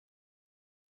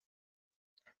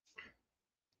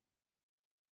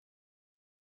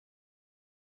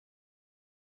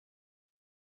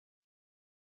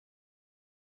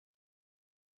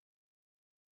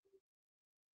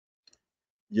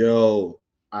Yo,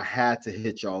 I had to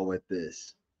hit y'all with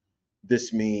this.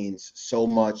 This means so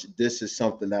much. This is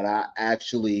something that I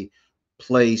actually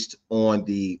placed on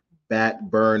the back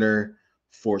burner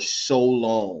for so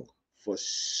long, for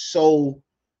so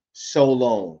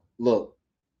long. Look,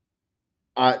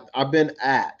 I've been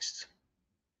asked,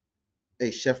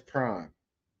 hey, Chef Prime,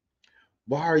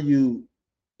 why are you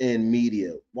in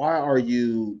media? Why are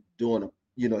you doing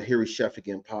a Here is Chef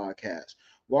Again podcast?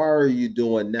 Why are you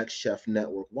doing Next Chef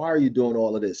Network? Why are you doing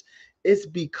all of this? It's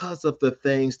because of the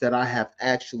things that I have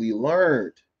actually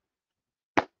learned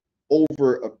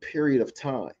over a period of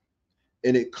time.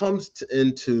 And it comes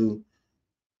into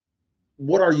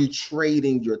what are you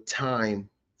trading your time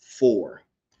for?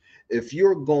 If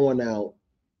you're going out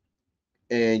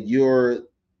and you're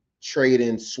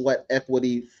trading sweat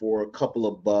equity for a couple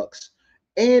of bucks,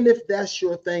 and if that's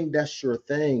your thing, that's your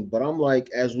thing. But I'm like,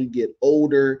 as we get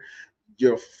older,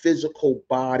 your physical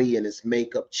body and its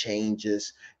makeup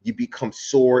changes. You become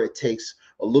sore. It takes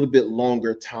a little bit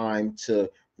longer time to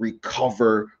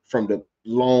recover from the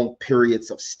long periods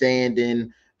of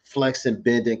standing, flexing,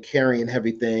 bending, carrying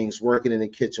heavy things, working in the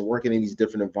kitchen, working in these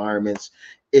different environments.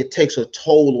 It takes a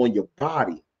toll on your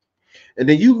body. And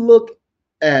then you look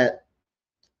at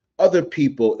other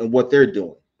people and what they're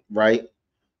doing, right?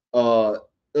 Uh,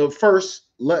 First,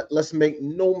 let's make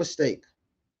no mistake.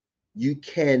 You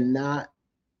cannot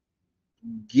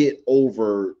get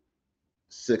over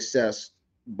success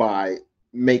by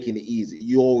making it easy.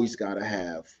 You always got to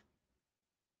have,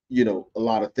 a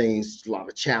lot of things, a lot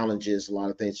of challenges, a lot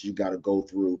of things you got to go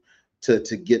through to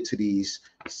get to these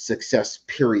success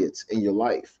periods in your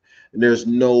life. And there's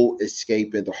no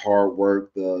escaping the hard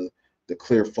work, the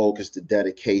clear focus, the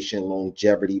dedication,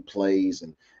 longevity plays,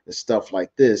 and stuff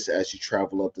like this as you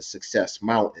travel up the success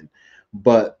mountain.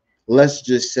 But let's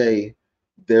just say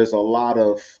there's a lot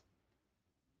of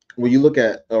when you look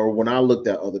at or when I looked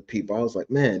at other people, I was like,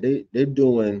 man, they're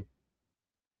doing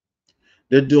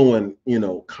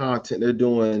content, they're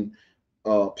doing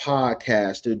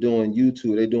podcasts, they're doing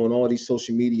YouTube, they're doing all these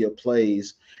social media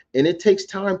plays, and it takes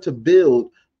time to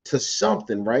build to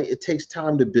something, right? It takes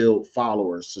time to build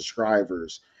followers,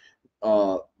 subscribers,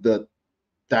 the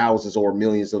thousands or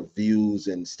millions of views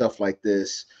and stuff like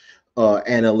this,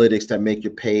 analytics that make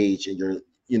your page and your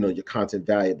content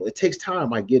valuable. It takes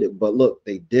time, I get it, but look,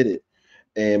 they did it,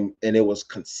 and it was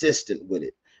consistent with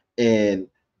it, and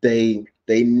they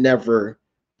never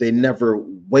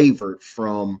wavered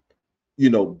from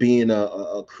being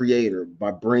a creator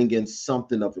by bringing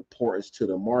something of importance to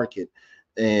the market.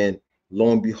 And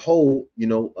lo and behold,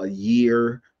 a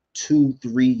year, 2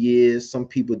 3 years, some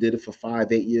people did it for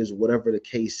 5 8 years, whatever the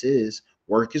case is.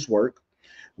 Work is work.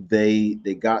 They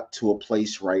got to a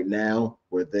place right now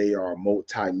where they are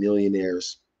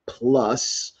multi-millionaires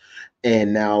plus,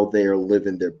 and now they're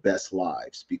living their best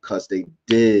lives because they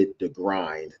did the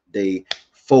grind, they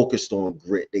focused on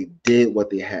grit, they did what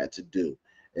they had to do,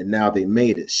 and now they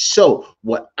made it. So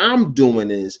what I'm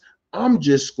doing is I'm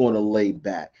just going to lay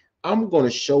back. I'm going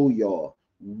to show y'all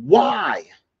why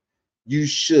you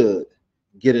should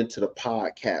get into the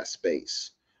podcast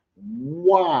space.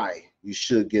 Why you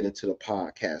should get into the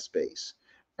podcast space.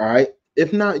 All right.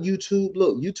 If not YouTube,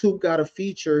 look, YouTube got a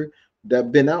feature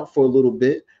that been out for a little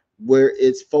bit where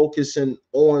it's focusing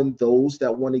on those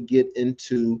that want to get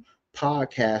into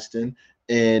podcasting,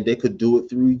 and they could do it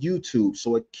through YouTube.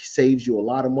 So it saves you a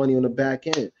lot of money on the back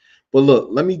end. But look,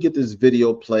 let me get this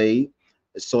video played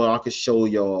so I can show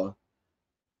y'all,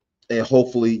 and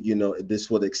hopefully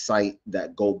this would excite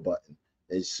that go button,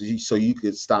 and so you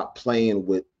could stop playing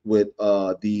with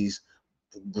these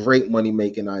great money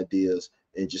making ideas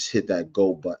and just hit that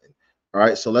go button. All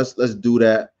right, so let's do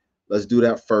that. Let's do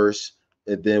that first,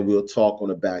 and then we'll talk on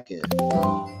the back end.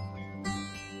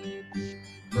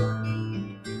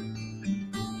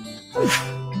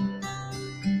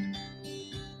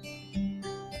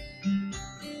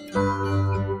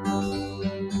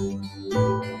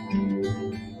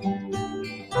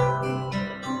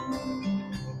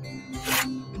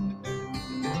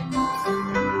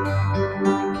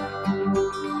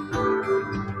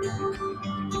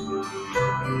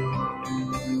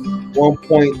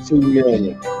 1.2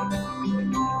 million.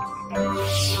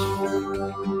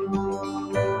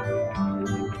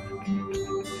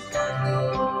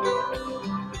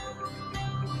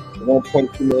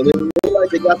 $1.2 million. It look like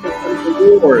they got some kind of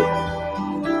reward.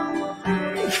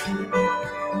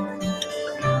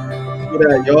 Look at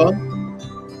that, y'all.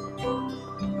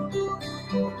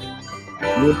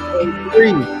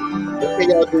 1.3. What can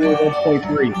y'all do with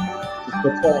 1.3? Just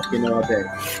for talking all day.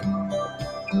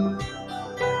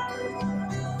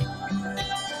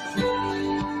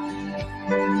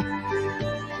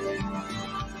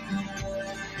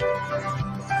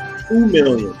 2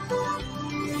 million.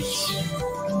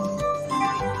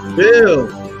 Bill.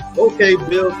 Okay,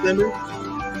 Bill Simmons.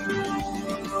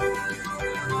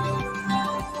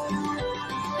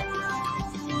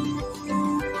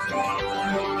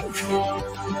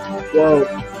 Well,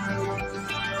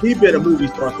 he been a movie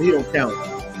star, so he don't count.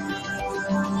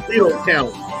 He don't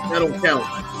count. That don't count.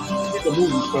 He's a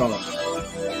movie star.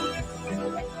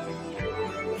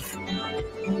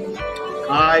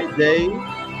 Dave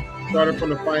started from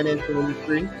the financial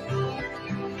industry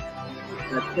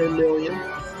at 10 million.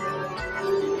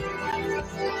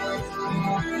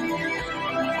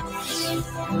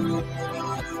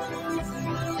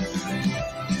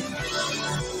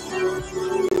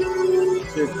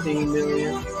 $15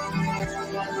 million.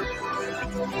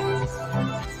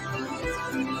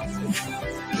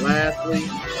 Lastly,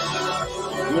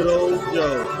 good old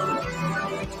Joe.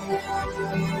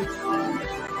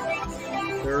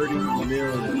 30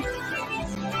 million.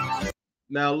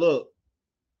 Now look,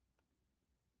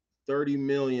 30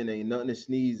 million ain't nothing to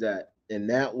sneeze at. And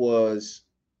that was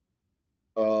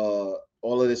all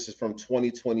of this is from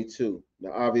 2022.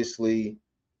 Now obviously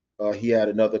he had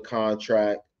another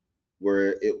contract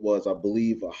where it was, I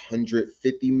believe,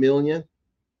 150 million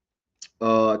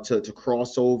to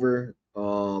cross over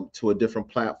to a different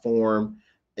platform,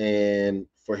 and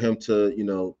for him to, you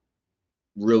know,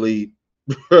 really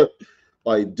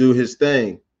like do his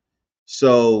thing.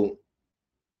 So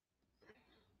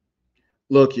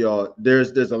look, y'all,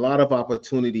 there's a lot of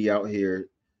opportunity out here.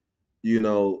 You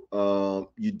know,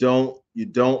 you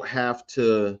don't have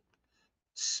to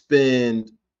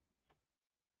spend,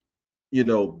 you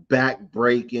know, back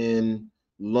breaking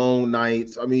long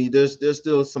nights. I mean, there's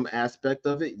still some aspect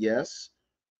of it, yes.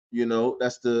 You know,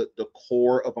 that's the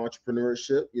core of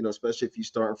entrepreneurship, you know, especially if you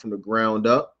start from the ground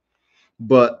up.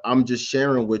 But I'm just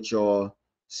sharing with y'all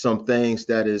some things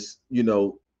that is, you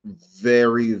know,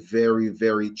 very, very,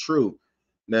 very true.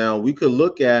 Now we could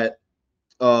look at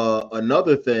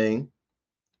another thing.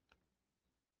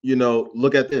 You know,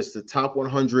 look at this: the top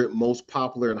 100 most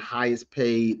popular and highest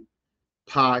paid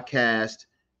podcast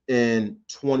in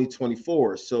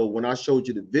 2024. So when I showed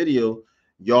you the video,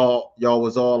 y'all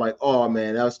was all like, "Oh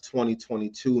man, that's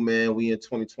 2022, man. We in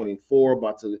 2024,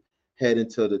 about to head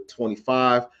into the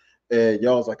 25." And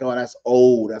y'all was like, "Oh, that's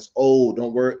old. That's old.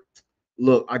 Don't worry.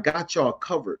 Look, I got y'all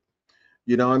covered."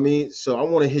 You know what I mean? So I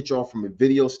want to hit y'all from a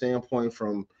video standpoint,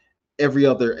 from every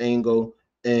other angle.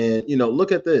 And you know,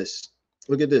 look at this.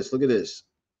 Look at this. Look at this.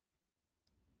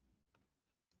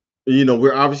 You know,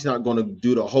 we're obviously not going to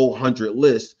do the whole 100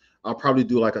 list. I'll probably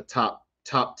do like a top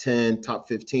 10, top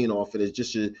 15 off of it,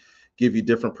 just to give you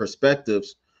different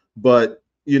perspectives. But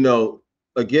you know,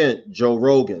 again, Joe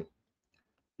Rogan,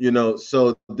 you know,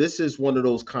 so this is one of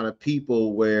those kind of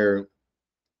people where,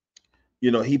 you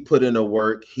know, he put in a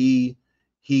work, he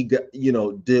got, you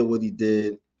know, did what he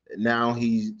did. Now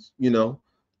he's, you know,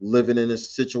 living in a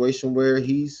situation where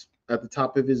he's at the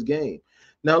top of his game.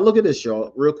 Now look at this,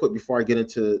 y'all, real quick before I get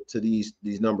into these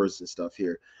numbers and stuff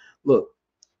here. Look,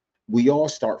 we all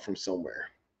start from somewhere.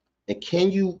 And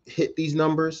can you hit these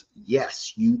numbers?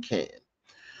 Yes, you can.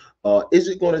 Is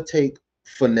it going to take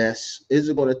finesse? Is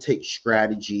it going to take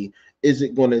strategy? Is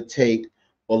it going to take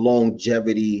a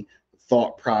longevity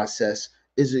thought process?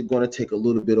 Is it going to take a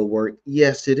little bit of work?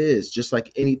 Yes, it is. Just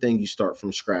like anything you start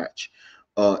from scratch,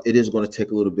 it is going to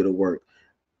take a little bit of work.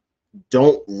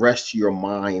 Don't rest your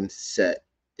mindset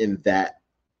in that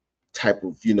type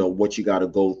of, you know, what you got to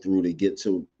go through to get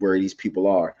to where these people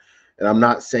are. And I'm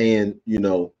not saying, you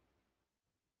know,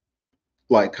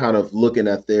 like kind of looking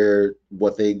at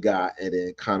what they got and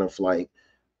then kind of like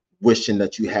wishing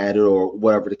that you had it or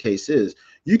whatever the case is.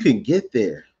 You can get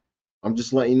there. I'm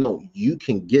just letting you know, you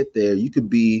can get there. You could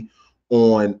be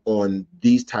on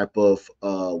these type of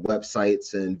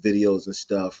websites and videos and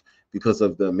stuff because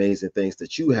of the amazing things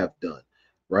that you have done,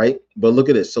 right? But look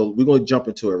at this. So we're going to jump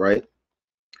into it, right?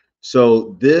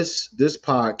 So this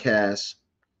podcast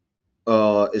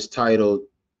is titled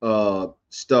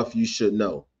Stuff You Should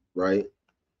Know, right?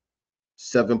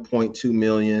 7.2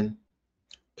 million.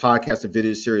 Podcast and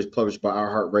video series published by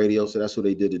iHeartRadio. So that's what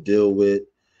they did to deal with.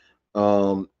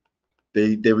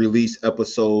 They release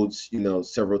episodes, you know,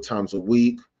 several times a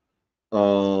week.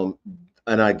 And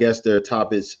I guess their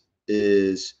topic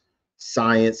is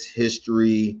science,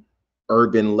 history,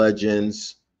 urban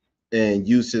legends, and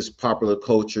uses popular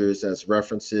cultures as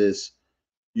references,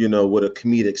 you know, with a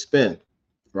comedic spin,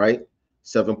 right?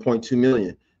 7.2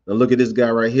 million. Now look at this guy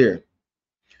right here,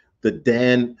 the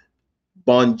Dan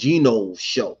Bongino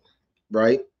Show,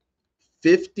 right?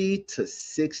 50 to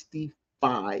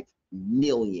 65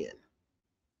 million.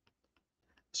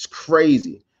 It's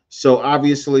crazy. So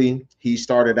obviously he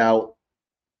started out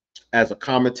as a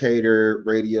commentator,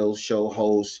 radio show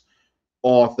host,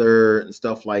 author, and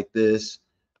stuff like this.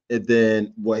 And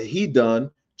then what he done,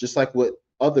 just like with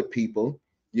other people,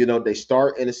 they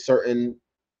start in a certain,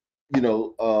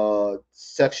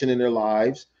 section in their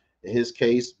lives. In his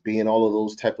case, being all of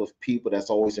those type of people that's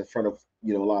always in front of,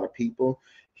 a lot of people.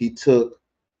 He took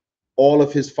all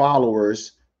of his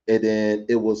followers, and then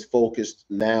it was focused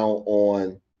now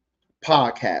on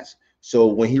podcasts. So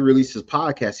when he released his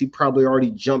podcast, he probably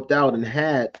already jumped out and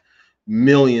had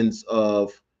millions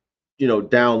of,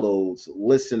 downloads,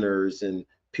 listeners, and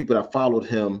people that followed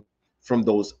him from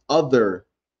those other,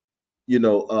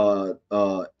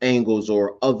 angles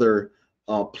or other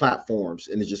platforms,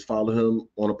 and they just followed him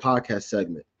on a podcast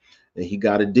segment, and he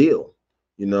got a deal.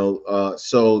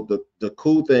 So the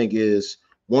cool thing is,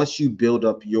 once you build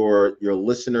up your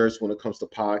listeners when it comes to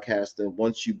podcasting,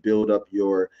 once you build up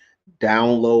your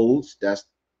downloads, that's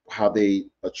how they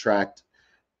attract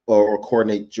or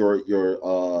coordinate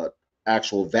your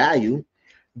actual value.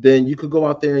 Then you could go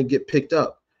out there and get picked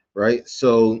up, right?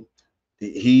 So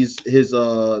his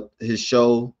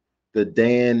show, the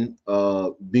Dan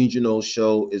Bongino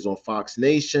show, is on Fox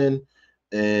Nation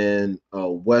and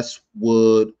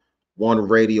Westwood One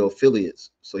Radio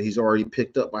affiliates. So he's already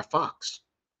picked up by Fox.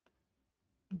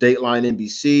 Dateline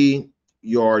NBC,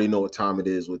 you already know what time it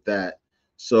is with that.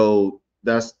 So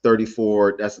that's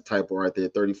 34. That's a typo right there.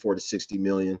 34 to 60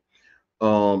 million.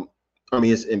 I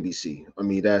mean, it's NBC. I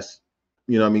mean, that's,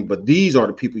 what I mean. But these are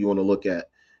the people you want to look at.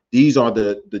 These are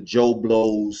the Joe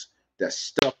Blows that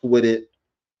stuck with it,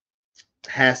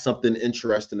 has something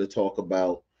interesting to talk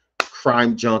about.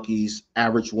 Crime junkies,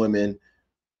 average women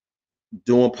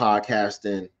doing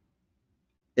podcasting,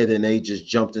 and then they just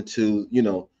jumped into,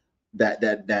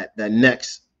 that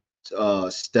next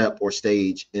step or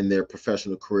stage in their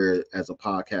professional career as a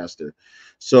podcaster.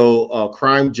 So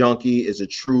Crime Junkie is a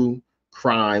true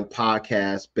crime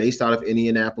podcast based out of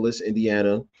Indianapolis,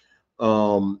 Indiana.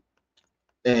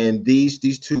 And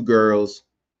these two girls,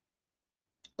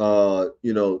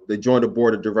 they joined the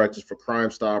board of directors for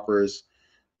Crime Stoppers,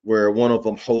 where one of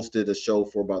them hosted a show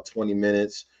for about 20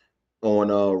 minutes on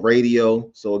radio.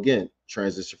 So again,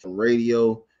 transition from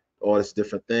radio, all these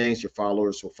different things. Your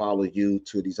followers will follow you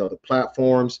to these other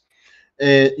platforms,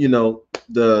 and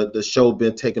the show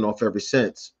been taking off ever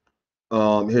since.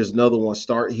 Here's another one.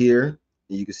 Start here.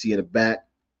 You can see in the back,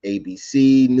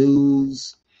 ABC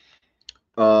News.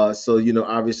 So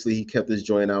obviously he kept this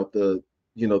joint out the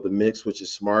mix, which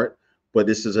is smart. But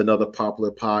this is another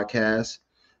popular podcast.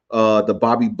 The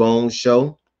Bobby Bones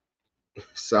Show.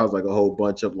 Sounds like a whole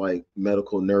bunch of like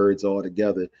medical nerds all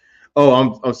together.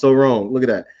 Oh, I'm so wrong. Look at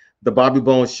that. The Bobby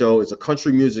Bones Show is a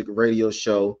country music radio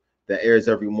show that airs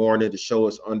every morning. The show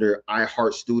is under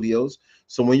iHeart Studios.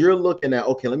 So when you're looking at,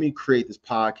 okay, let me create this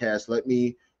podcast, let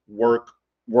me work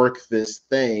this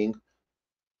thing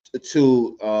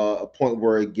to a point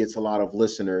where it gets a lot of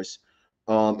listeners,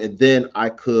 and then I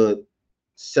could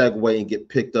segue and get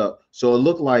picked up. So it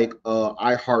looked like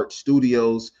iHeart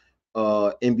Studios,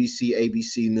 NBC,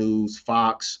 ABC News,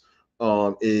 Fox,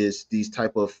 is these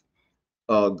type of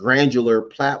granular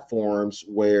platforms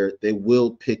where they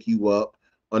will pick you up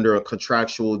under a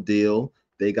contractual deal.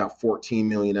 They got 14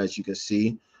 million, as you can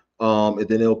see, and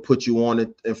then they'll put you on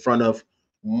it in front of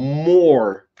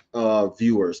more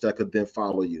viewers that could then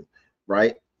follow you,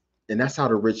 right? And that's how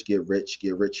the rich get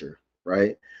richer,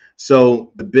 right?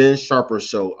 So the Ben Sharper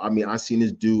show, I mean, I've seen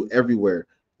this dude everywhere.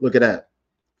 Look at that,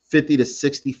 50 to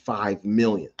 65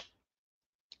 million.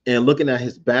 And looking at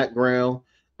his background,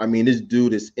 I mean, this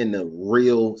dude is in the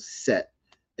real set.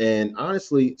 And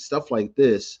honestly, stuff like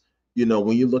this,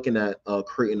 when you're looking at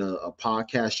creating a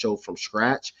podcast show from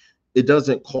scratch, it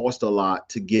doesn't cost a lot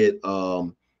to get, a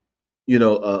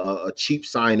cheap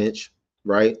signage,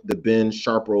 right? The Ben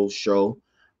Sharper show.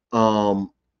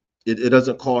 It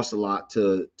doesn't cost a lot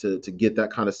to get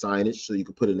that kind of signage, so you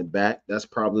can put it in the back. That's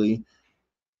probably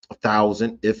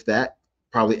 $1,000, if that,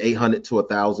 probably $800 to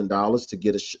 $1,000 to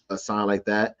get a sign like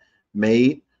that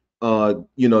made.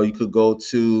 You could go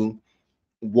to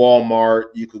Walmart,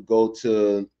 you could go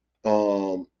to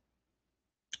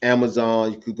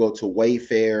Amazon, you could go to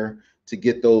Wayfair to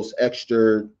get those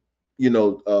extra,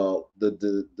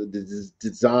 the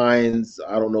designs.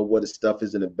 I don't know what the stuff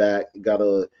is in the back. You got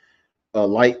a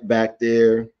light back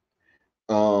there,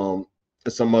 some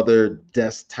other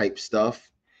desk type stuff.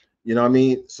 You know what I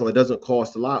mean? So it doesn't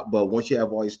cost a lot, but once you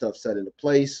have all your stuff set into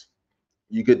place,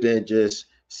 you could then just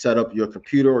set up your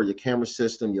computer or your camera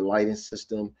system, your lighting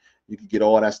system. You could get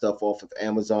all that stuff off of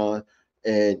Amazon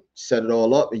and set it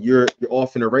all up, and you're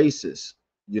off in the races.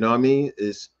 You know what I mean?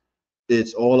 It's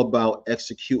It's all about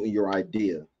executing your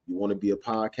idea. You want to be a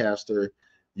podcaster,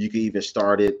 you can even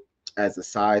start it as a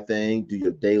side thing, do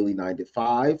your daily 9 to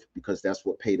 5, because that's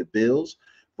what pay the bills,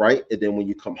 right? And then when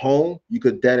you come home, you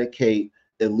could dedicate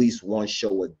at least one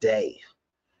show a day.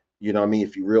 You know what I mean?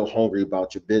 If you're real hungry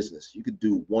about your business, you could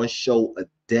do one show a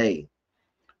day,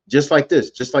 just like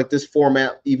this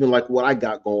format, even like what I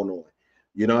got going on.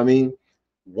 You know what I mean?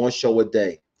 One show a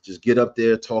day. Just get up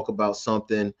there, talk about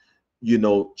something,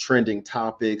 trending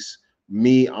topics.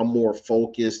 Me, I'm more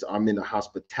focused. I'm in the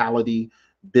hospitality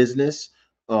business.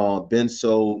 Been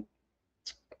so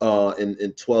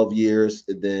in 12 years,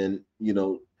 and then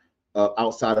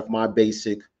outside of my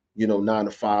basic 9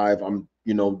 to 5, I'm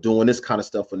doing this kind of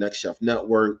stuff for Next Chef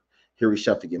Network, Harry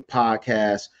Chef Again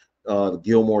podcast, the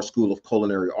Gilmore School of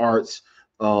Culinary Arts,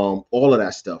 all of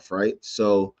that stuff, right?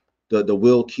 So the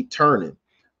wheel keep turning.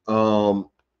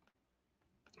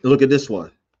 Look at this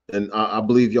one, and I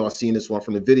believe y'all seen this one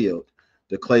from the video,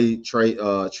 the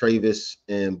Travis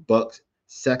and Buck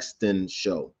Sexton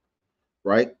show,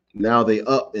 right? Now they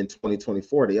up in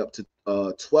 2024, they up to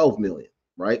 12 million,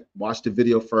 right? Watch the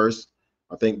video first.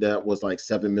 I think that was like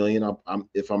 7 million,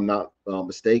 if I'm not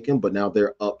mistaken, but now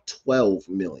they're up 12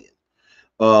 million.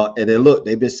 And then look,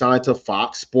 they've been signed to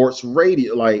Fox Sports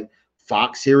Radio, like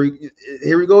Fox. Here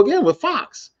we go again with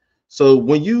Fox. So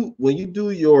when you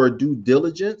do your due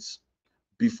diligence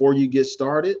before you get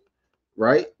started,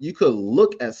 right? You could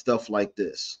look at stuff like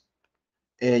this,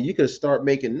 and you could start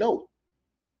making note.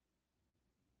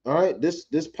 All right, this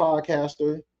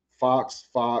podcaster, Fox,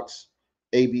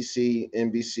 ABC,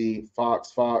 NBC,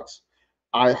 Fox,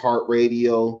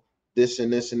 iHeartRadio, this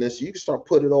and this and this. You can start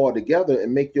putting it all together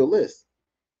and make your list.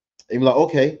 And you're like,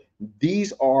 okay,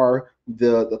 these are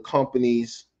the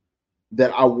companies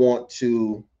that I want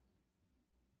to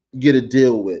get a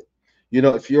deal with.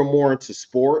 If you're more into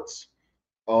sports,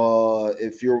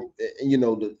 if you're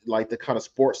the kind of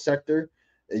sports sector,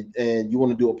 and you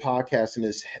want to do a podcast and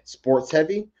it's sports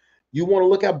heavy, you want to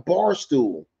look at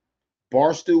Barstool.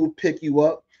 Barstool pick you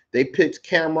up. They picked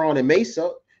Cameron and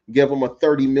Mesa, give them a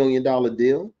 $30 million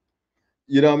deal.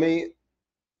 You know what I mean?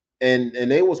 And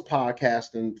they was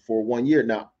podcasting for 1 year.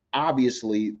 Now,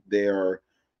 obviously, they're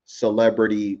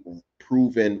celebrity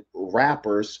proven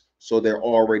rappers, so they're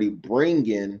already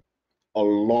bringing a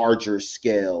larger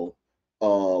scale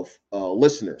of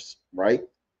listeners, right?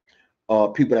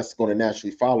 People that's going to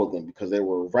naturally follow them because they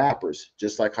were rappers,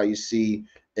 just like how you see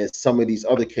in some of these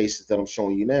other cases that I'm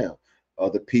showing you now.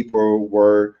 The people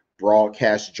were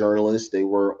broadcast journalists. They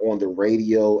were on the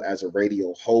radio as a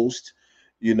radio host,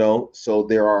 so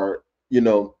there are,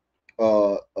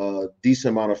 a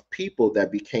decent amount of people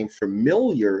that became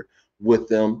familiar with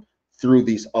them through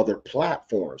these other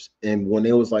platforms. And when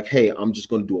it was like, hey, I'm just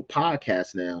going to do a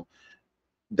podcast now,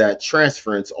 that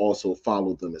transference also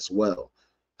followed them as well.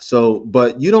 So,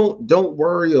 but you don't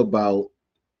worry about,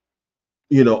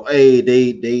 hey,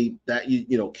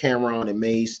 Cameron and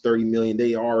Mace, 30 million,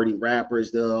 they already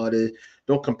rappers,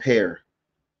 don't compare.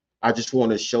 I just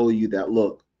want to show you that,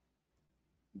 look,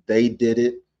 they did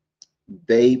it.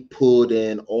 They put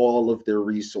in all of their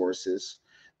resources.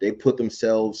 They put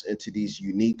themselves into these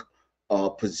unique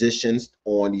positions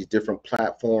on these different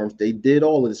platforms. They did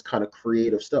all of this kind of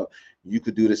creative stuff. You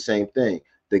could do the same thing.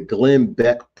 The Glenn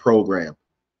Beck program,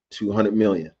 200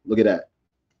 million. Look at that.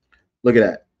 Look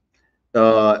at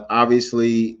that.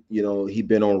 Obviously, he'd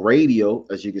been on radio,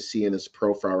 as you can see in his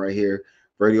profile right here,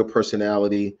 radio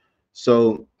personality.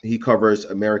 So he covers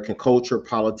American culture,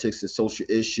 politics, and social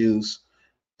issues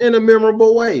in a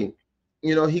memorable way.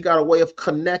 He got a way of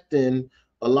connecting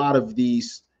a lot of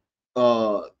these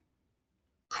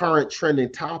current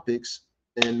trending topics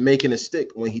and making it stick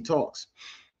when he talks.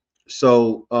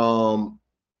 So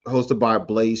hosted by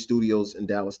Blaze Studios in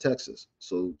Dallas, Texas.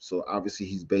 So obviously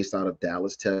he's based out of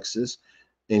Dallas, Texas,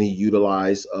 and he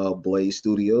utilized Blaze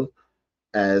Studio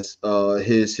as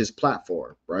his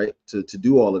platform, right, to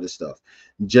do all of this stuff.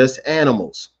 Just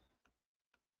Animals,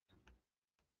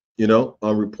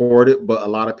 unreported, but a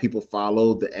lot of people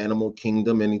follow the animal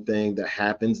kingdom, anything that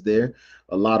happens there.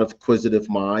 A lot of inquisitive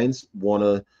minds want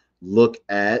to look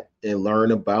at and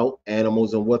learn about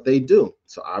animals and what they do.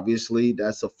 So obviously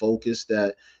that's a focus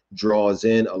that draws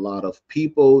in a lot of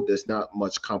people. There's not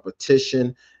much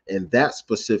competition in that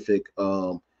specific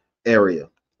area,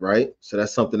 right? So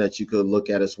that's something that you could look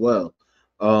at as well.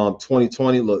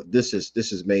 2020, look, this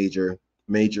is major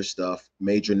stuff,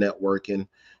 major networking.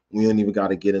 We don't even got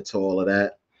to get into all of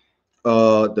that.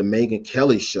 The Megyn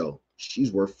Kelly show,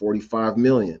 she's worth 45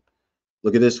 million.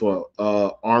 Look at this one,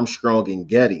 Armstrong and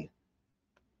Getty.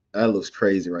 That looks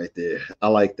crazy right there. I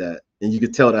like that. And you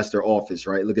can tell that's their office,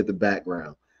 right? Look at the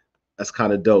background. That's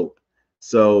kind of dope.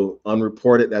 So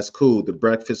unreported, that's cool. The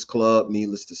Breakfast Club,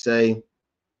 needless to say,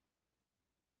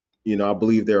 I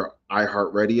believe they're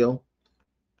iHeartRadio.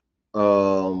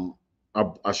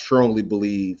 I strongly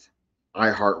believe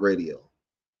iHeartRadio.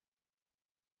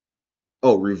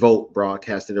 Oh, Revolt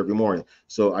broadcasted every morning.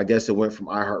 So I guess it went from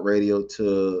iHeartRadio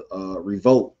to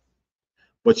Revolt.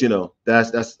 But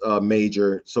that's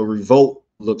major. So Revolt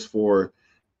looks for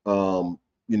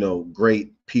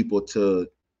great people to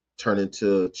turn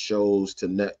into shows to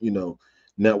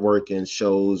networking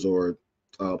shows or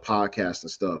podcasts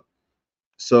and stuff.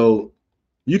 So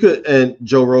you could, and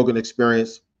Joe Rogan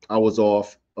Experience, I was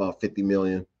off 50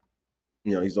 million.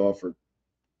 He's off for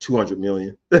 200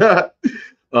 million. That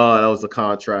was the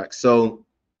contract. So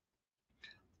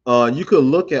you could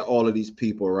look at all of these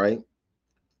people, right?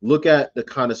 Look at the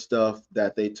kind of stuff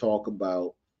that they talk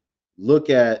about.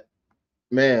 Look at,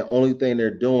 man, only thing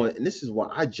they're doing, and this is why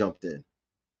I jumped in.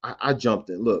 I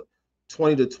jumped in. Look,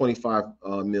 20 to 25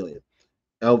 million.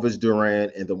 Elvis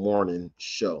Duran and the Morning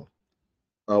Show.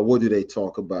 What do they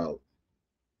talk about?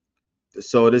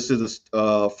 So this is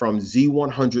from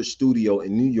Z100 Studio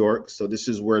in New York. So this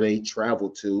is where they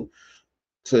travel to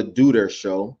do their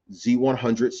show.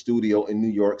 Z100 Studio in New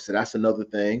York. So that's another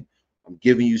thing. I'm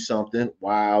giving you something.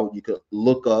 Wow, you could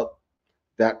look up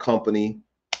that company,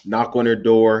 knock on their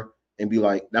door, and be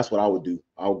like, that's what I would do.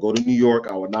 I would go to New York.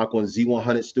 I would knock on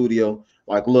Z100 Studio.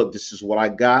 Like, look, this is what I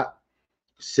got.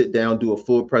 Sit down, do a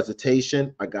full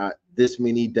presentation. I got this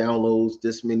many downloads,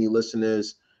 this many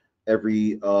listeners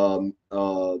every month,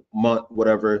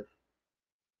 whatever.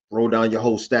 Roll down your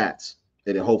whole stats,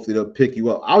 and then hopefully they'll pick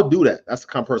you up. I'll do that. That's the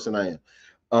kind of person I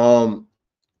am.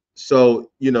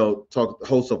 So talk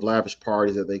hosts of lavish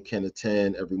parties that they can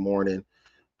attend every morning.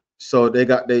 So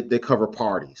they cover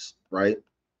parties, right?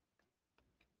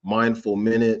 Mindful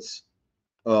Minutes,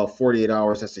 48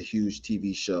 Hours. That's a huge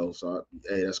TV show. So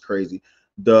hey, that's crazy.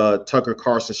 The Tucker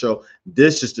Carlson Show.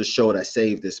 This is the show that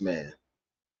saved this man.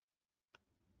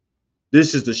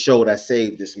 This is the show that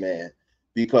saved this man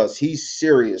because he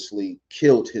seriously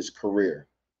killed his career,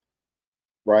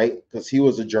 right? Because he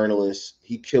was a journalist.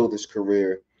 He killed his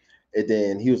career. And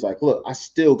then he was like, look, I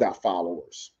still got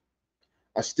followers.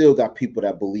 I still got people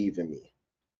that believe in me.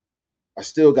 I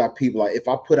still got people, like, if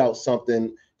I put out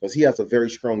something, because he has a very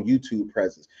strong YouTube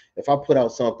presence. If I put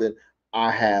out something, I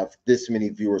have this many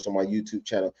viewers on my YouTube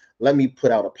channel. Let me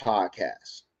put out a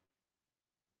podcast.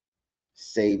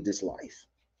 Saved his life.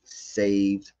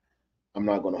 Saved. I'm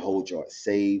not going to hold you.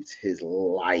 Saved his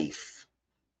life.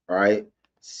 All right.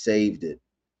 Saved it.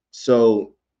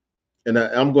 So, and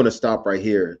I'm going to stop right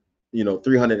here.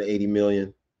 380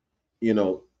 million,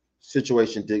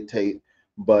 situation dictate.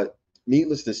 But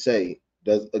needless to say,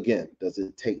 does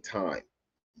it take time?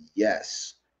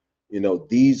 Yes.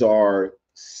 These are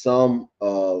some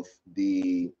of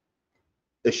the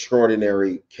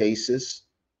extraordinary cases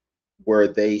where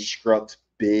they struck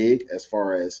big as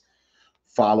far as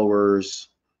followers.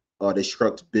 They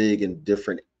struck big in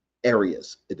different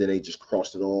areas, and then they just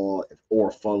crossed it all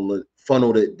or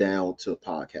funneled it down to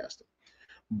podcasting.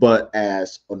 But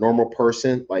as a normal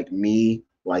person like me,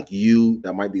 like you,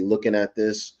 that might be looking at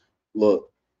this, look,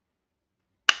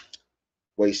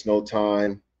 waste no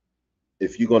time.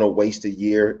 If you're going to waste a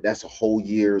year, that's a whole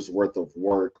year's worth of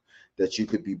work that you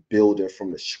could be building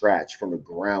from the scratch, from the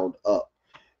ground up.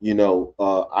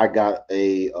 I got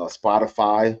a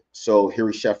Spotify. So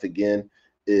Harry Chef again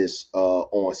is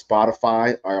on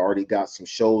Spotify. I already got some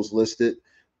shows listed.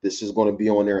 This is going to be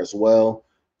on there as well.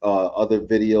 Other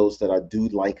videos that I do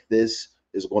like this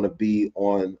is going to be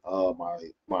on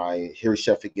my Harry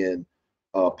Chef again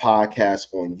podcast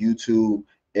on YouTube,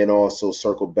 and also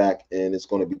circle back, and it's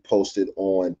going to be posted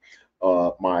on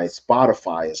my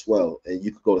Spotify as well. And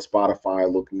you could go to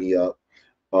Spotify, look me up,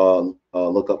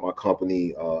 look up my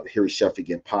company, Harry Chef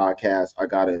again podcast. I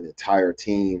got an entire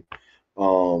team,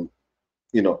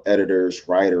 editors,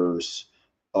 writers,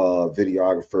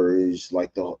 videographers,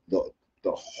 like the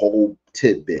whole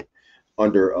tidbit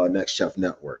under Next Chef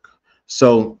Network.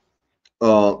 So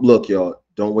look, y'all,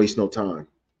 don't waste no time.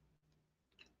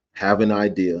 Have an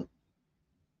idea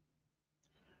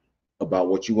about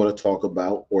what you want to talk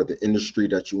about or the industry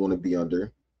that you want to be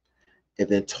under, and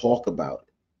then talk about it.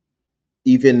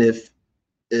 Even if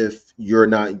you're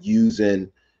not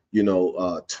using,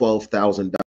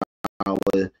 $12,000,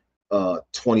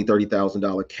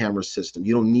 $20,000-$30,000 camera system,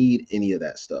 you don't need any of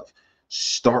that stuff.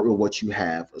 Start with what you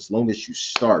have. As long as you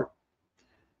start,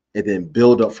 and then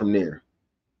build up from there.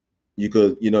 You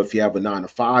could, if you have a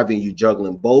 9-to-5 and you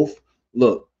juggling both,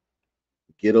 look,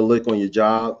 get a lick on your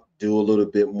job, do a little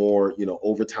bit more,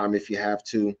 overtime if you have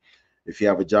to, If you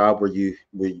have a job where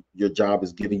your job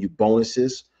is giving you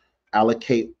bonuses,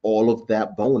 allocate all of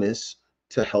that bonus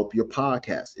to help your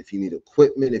podcast. If you need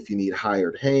equipment, if you need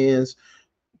hired hands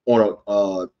on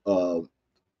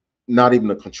not even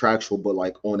a contractual, but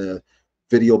like on a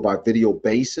video by video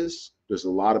basis, there's a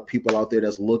lot of people out there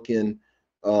that's looking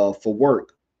for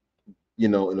work,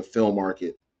 in the film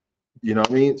market. You know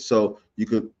what I mean? So you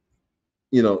could,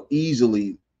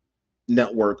 easily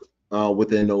network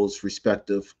within those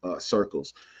respective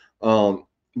circles.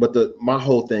 But my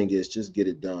whole thing is just get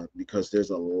it done, because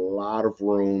there's a lot of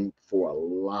room for a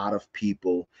lot of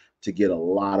people to get a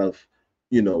lot of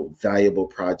valuable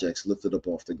projects lifted up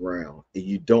off the ground. And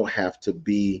you don't have to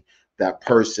be that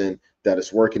person that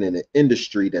is working in an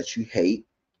industry that you hate,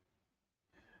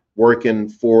 working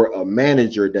for a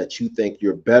manager that you think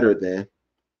you're better than,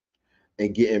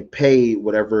 and getting paid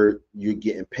whatever you're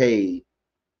getting paid,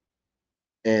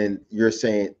 and you're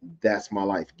saying that's my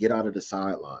life. Get out of the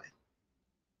sideline.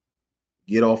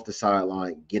 Get off the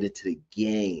sideline. Get into the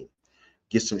game.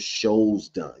 Get some shows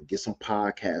done. Get some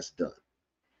podcasts done.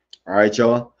 All right,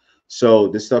 y'all. So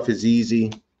this stuff is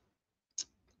easy.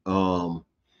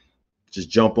 Just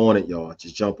jump on it, y'all.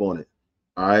 Just jump on it.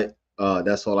 All right.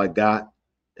 That's all I got.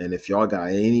 And if y'all got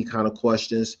any kind of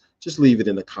questions, just leave it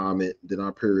in the comment. Then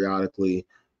I periodically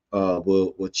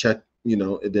we'll check,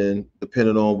 and then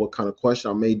depending on what kind of question,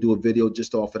 I may do a video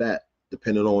just off of that,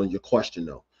 depending on your question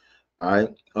though. All right.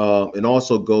 And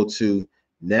also go to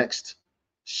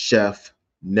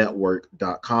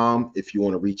nextchefnetwork.com if you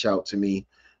want to reach out to me.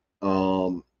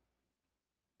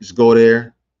 Just go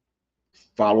there,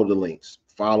 follow the links,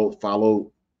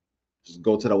 follow, just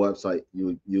go to the website.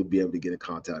 You'll be able to get in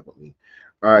contact with me.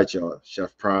 All right, y'all.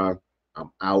 Chef Prime,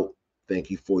 I'm out. Thank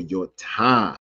you for your time.